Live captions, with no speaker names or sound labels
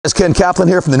It's Ken Kaplan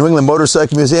here from the New England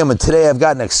Motorcycle Museum, and today I've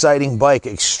got an exciting bike,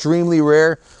 extremely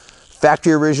rare,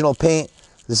 factory original paint.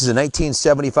 This is a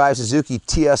 1975 Suzuki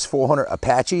TS400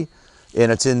 Apache,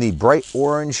 and it's in the bright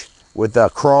orange with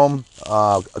chrome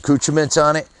accoutrements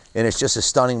on it, and it's just a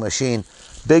stunning machine.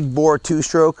 Big bore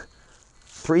two-stroke,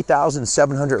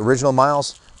 3,700 original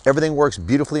miles. Everything works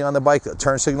beautifully on the bike. The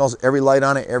turn signals, every light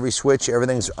on it, every switch,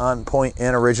 everything's on point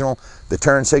and original. The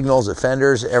turn signals, the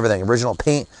fenders, everything, original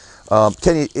paint.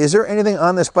 Kenny, is there anything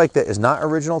on this bike that is not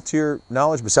original to your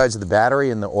knowledge besides the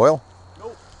battery and the oil?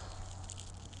 Nope.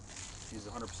 She's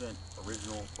 100%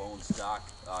 original bone stock.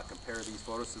 Compare these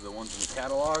photos to the ones in the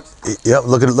catalogs. Yep,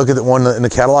 look at the one in the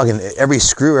catalog, and every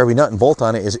screw, every nut and bolt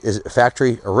on it is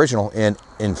factory original and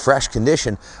in fresh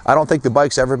condition. I don't think the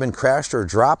bike's ever been crashed or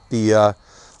dropped. The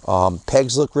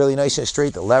pegs look really nice and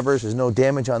straight. The levers, there's no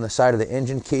damage on the side of the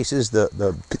engine cases.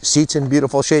 The seat's in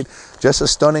beautiful shape. Just a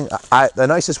stunning, the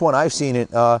nicest one I've seen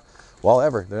it, well,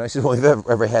 ever. The nicest one we've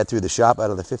ever had through the shop out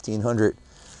of the 1,500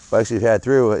 bikes we've had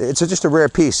through. It's just a rare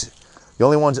piece. The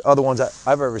only other ones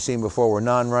I've ever seen before were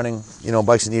non-running,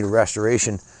 bikes that needed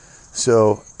restoration.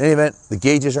 So in any event, the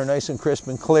gauges are nice and crisp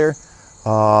and clear.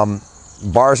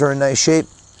 Bars are in nice shape,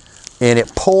 and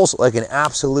it pulls like an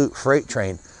absolute freight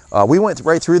train. We went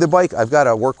right through the bike. I've got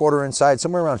a work order inside,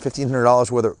 somewhere around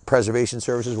 $1,500 worth of preservation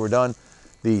services were done.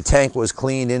 The tank was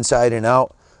cleaned inside and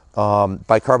out,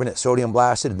 bicarbonate sodium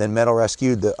blasted, then metal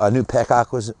rescued. A new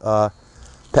petcock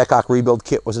rebuild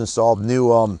kit was installed.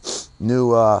 New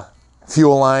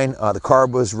fuel line. The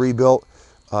carb was rebuilt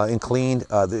and cleaned.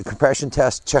 The compression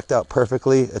test checked out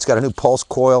perfectly. It's got a new pulse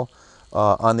coil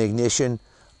on the ignition,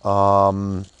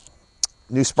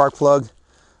 new spark plug,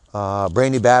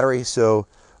 brand new battery. So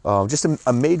just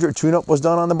a major tune-up was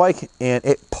done on the bike, and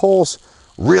it pulls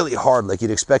really hard like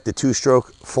you'd expect a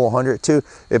two-stroke 400 to.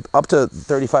 Up to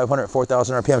 3,500,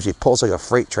 4,000 RPMs, it pulls like a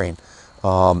freight train.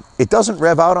 It doesn't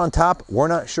rev out on top. We're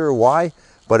not sure why,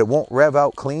 but it won't rev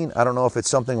out clean. I don't know if it's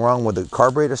something wrong with the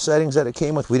carburetor settings that it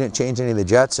came with. We didn't change any of the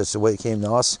jets. That's the way it came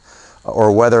to us.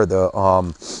 Or whether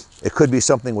it could be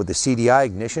something with the CDI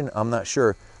ignition. I'm not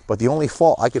sure. But the only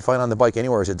fault I could find on the bike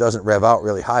anywhere is it doesn't rev out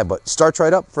really high. But starts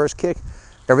right up, first kick.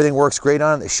 Everything works great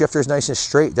on it. The shifter's nice and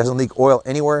straight. Doesn't leak oil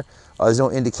anywhere. There's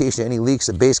no indication of any leaks.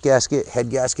 The base gasket, head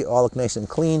gasket, all look nice and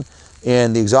clean.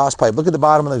 And the exhaust pipe. Look at the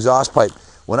bottom of the exhaust pipe.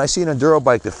 When I see an enduro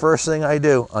bike, the first thing I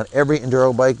do on every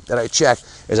enduro bike that I check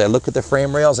is I look at the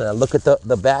frame rails and I look at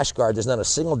the bash guard. There's not a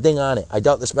single ding on it. I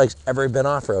doubt this bike's ever been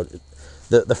off-road.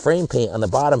 The frame paint on the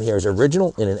bottom here is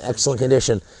original and in excellent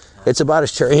condition. It's about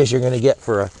as cherry as you're going to get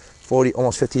for a 40,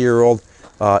 almost 50-year-old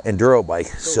enduro bike.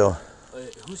 So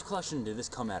whose collection did this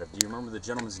come out of? Do you remember the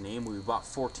gentleman's name? We bought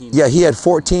 14. Yeah, he had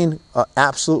 14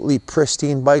 absolutely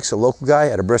pristine bikes, a local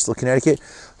guy out of Bristol, Connecticut.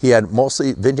 He had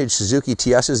mostly vintage Suzuki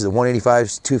TS's, the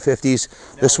 185s,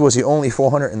 250s. Now, this was the only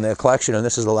 400 in the collection, and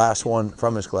this is the last one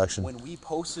from his collection. When we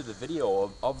posted the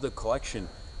video of the collection,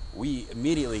 we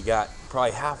immediately got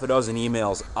probably half a dozen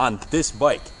emails on this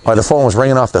bike. The phone was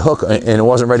ringing off the hook, and it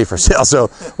wasn't ready for sale. So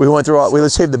we went through we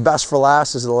saved the best for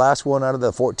last. This is the last one out of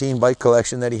the 14 bike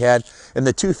collection that he had. And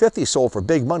the 250 sold for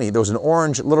big money. There was an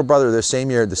orange little brother the same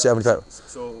year, the 75.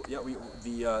 So yeah,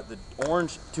 the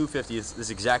orange 250 is this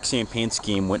exact same paint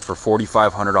scheme. Went for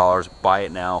 $4,500. Buy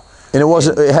it now. And it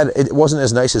wasn't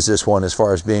as nice as this one as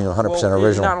far as being 100%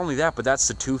 original. Not only that, but that's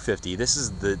the 250. This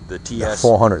is the TS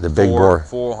 400, the big bore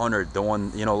 400. The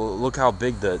one, look how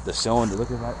big the cylinder.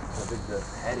 Look at how big the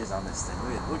head is on this thing.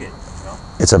 Look at it.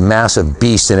 It's a massive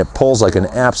beast, and it pulls like an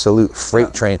absolute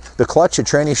freight train. The clutch and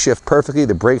tranny shift perfectly.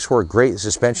 The brakes work great. The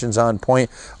suspension's on point.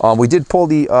 We did pull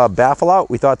the baffle out.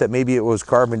 We thought that maybe it was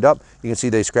carboned up. You can see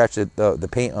they scratched the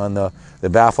paint on the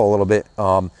baffle a little bit.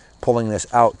 Pulling this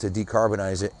out to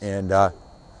decarbonize it, and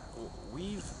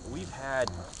we've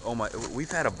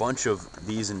had a bunch of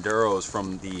these enduros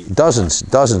from the dozens,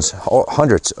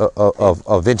 hundreds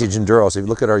of vintage enduros. If you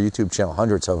look at our YouTube channel,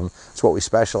 hundreds of them. It's what we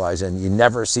specialize in. You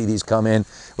never see these come in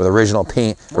with original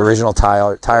paint, original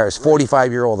tires,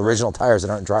 45-year-old original tires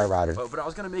that aren't dry rotted. But I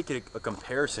was going to make it a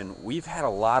comparison. We've had a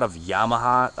lot of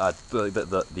Yamaha,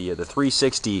 the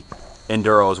 360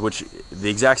 enduros, which the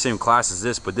exact same class as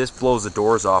this, but this blows the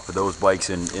doors off of those bikes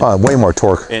in way more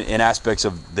torque in aspects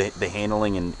of the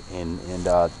handling and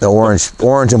the orange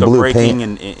and blue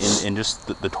braking paint and just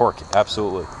the torque.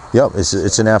 Absolutely. Yep,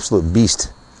 it's an absolute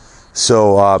beast.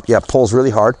 So yeah, pulls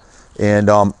really hard. And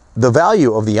the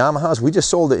value of the Yamahas, we just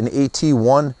sold it in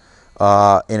AT1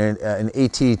 and an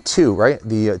AT2, right?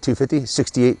 The 250,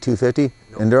 68 250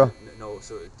 enduro. No,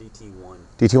 so DT1.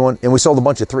 DT1, and we sold a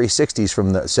bunch of 360s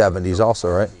from the 70s also,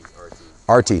 right?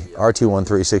 RT1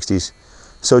 360s.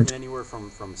 So anywhere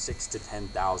from 6 to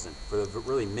 10,000 for the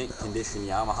really mint condition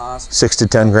Yamahas. 6 to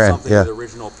 10 grand. Something Yeah. with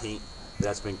original paint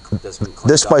that's been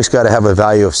This bike's got to have a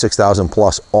value of 6,000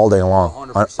 plus all day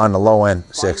long on the low end.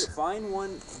 Find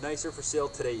one nicer for sale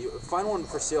today. Find one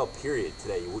for sale, period,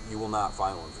 today. You will not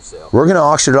find one for sale. We're going to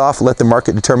auction it off, let the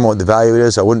market determine what the value it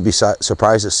is. I wouldn't be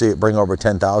surprised to see it bring over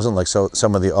 10,000 like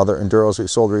some of the other Enduros we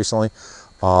sold recently.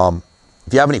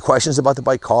 If you have any questions about the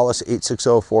bike, call us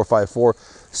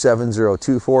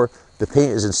 860-454-7024. The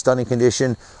paint is in stunning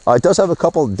condition. It does have a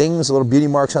couple dings, little beauty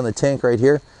marks on the tank right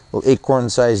here. Little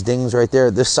acorn-sized dings right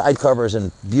there. This side cover is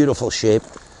in beautiful shape.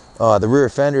 The rear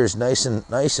fender is nice and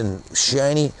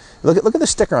shiny. Look at the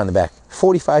sticker on the back.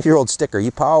 45-year-old sticker.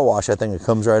 You power wash that thing, it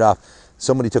comes right off.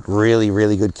 Somebody took really,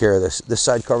 really good care of this. This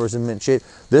side cover is in mint shape.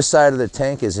 This side of the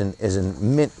tank is in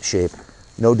mint shape.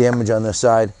 No damage on this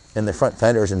side. And the front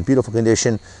fender is in beautiful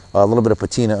condition. A little bit of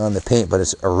patina on the paint, but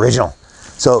it's original.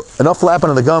 So enough flapping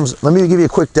of the gums. Let me give you a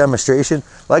quick demonstration.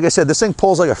 Like I said, this thing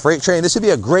pulls like a freight train. This would be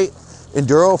a great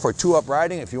Enduro for two-up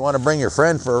riding. If you want to bring your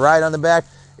friend for a ride on the back,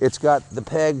 it's got the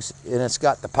pegs and it's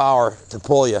got the power to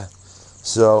pull you.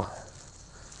 So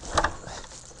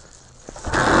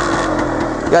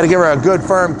got to give her a good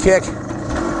firm kick.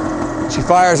 She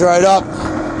fires right up.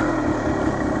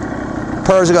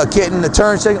 Purrs like a kitten. The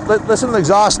turn signal. Listen to the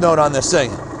exhaust note on this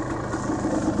thing.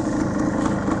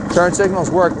 Turn signals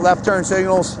work. Left turn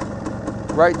signals,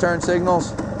 right turn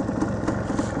signals.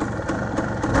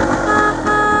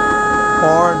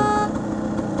 Horn,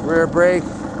 rear brake,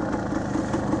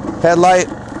 headlight,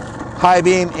 high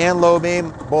beam and low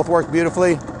beam, both work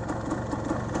beautifully.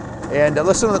 And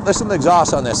listen to the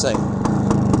exhaust on this thing.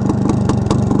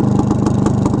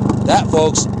 That,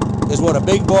 folks, is what a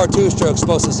big bore two-stroke is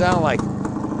supposed to sound like.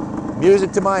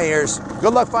 Music to my ears.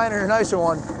 Good luck finding a nicer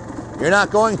one. You're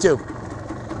not going to.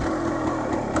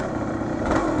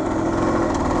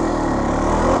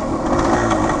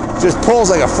 Just pulls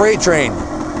like a freight train.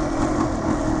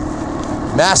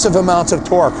 Massive amounts of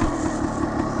torque.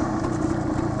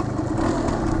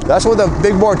 That's what the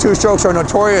big bore two-strokes are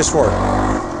notorious for.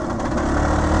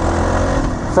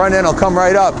 Front end will come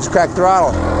right up, just crack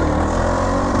throttle.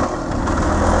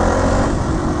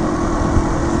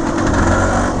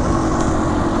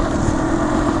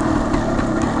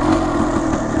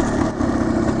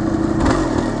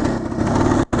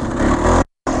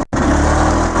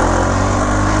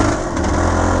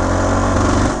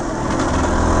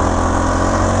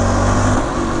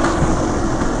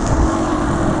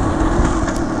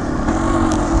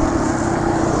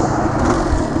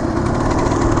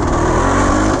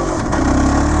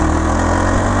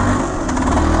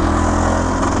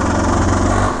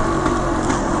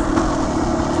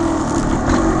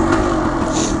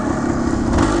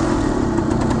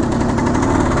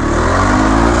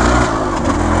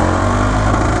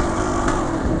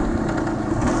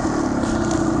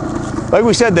 Like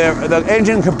we said, the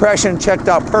engine compression checked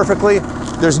out perfectly.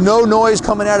 There's no noise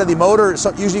coming out of the motor.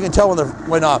 So usually you can tell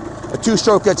when a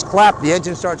two-stroke gets clapped, the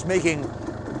engine starts making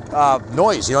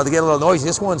noise. You know, they get a little noisy.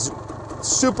 This one's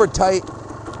super tight,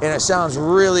 and it sounds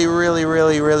really, really,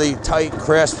 really, really tight,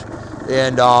 crisp,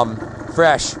 and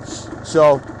fresh.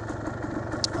 So,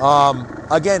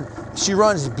 again, she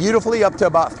runs beautifully up to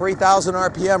about 3,000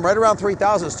 RPM. Right around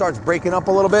 3,000, it starts breaking up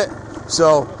a little bit.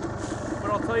 So.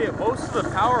 I'll tell you, most of the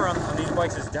power on these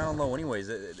bikes is down low anyways.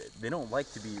 They don't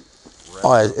like to be revved.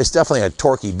 Oh, it's definitely a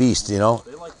torquey beast, you know.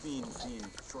 They like being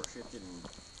short shifted and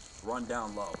run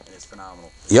down low, and it's phenomenal.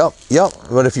 Yep.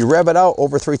 But if you rev it out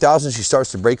over 3,000, she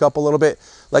starts to break up a little bit.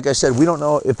 Like I said, we don't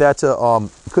know if that's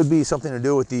could be something to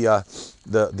do with the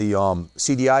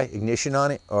CDI ignition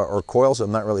on it or coils.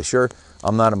 I'm not really sure.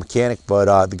 I'm not a mechanic,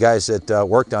 but the guys that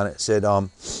worked on it said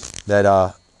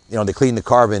that you know, they cleaned the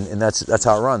carbon, and that's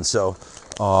how it runs. So.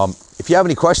 If you have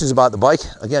any questions about the bike,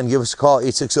 again, give us a call,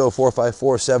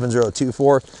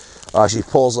 860-454-7024. She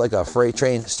pulls like a freight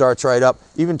train, starts right up.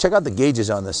 Even check out the gauges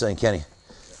on this thing, Kenny.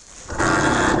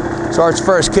 Starts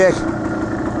first kick,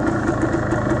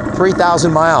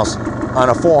 3,000 miles on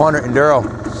a 400 Enduro.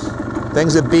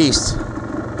 Thing's a beast.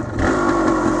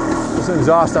 Put some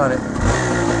exhaust on it.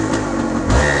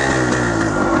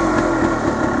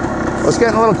 Well, it's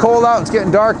getting a little cold out, it's getting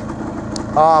dark.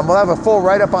 We'll have a full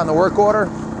write-up on the work order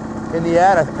in the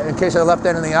ad in case I left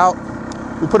anything out.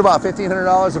 We put about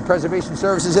 $1,500 of preservation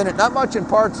services in it. Not much in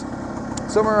parts,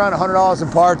 somewhere around $100 in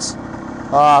parts,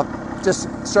 just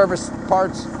service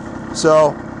parts.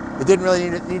 So it didn't really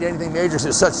need anything major.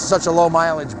 It's such a low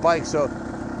mileage bike. So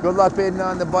good luck bidding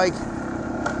on the bike.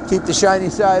 Keep the shiny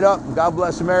side up. God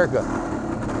bless America.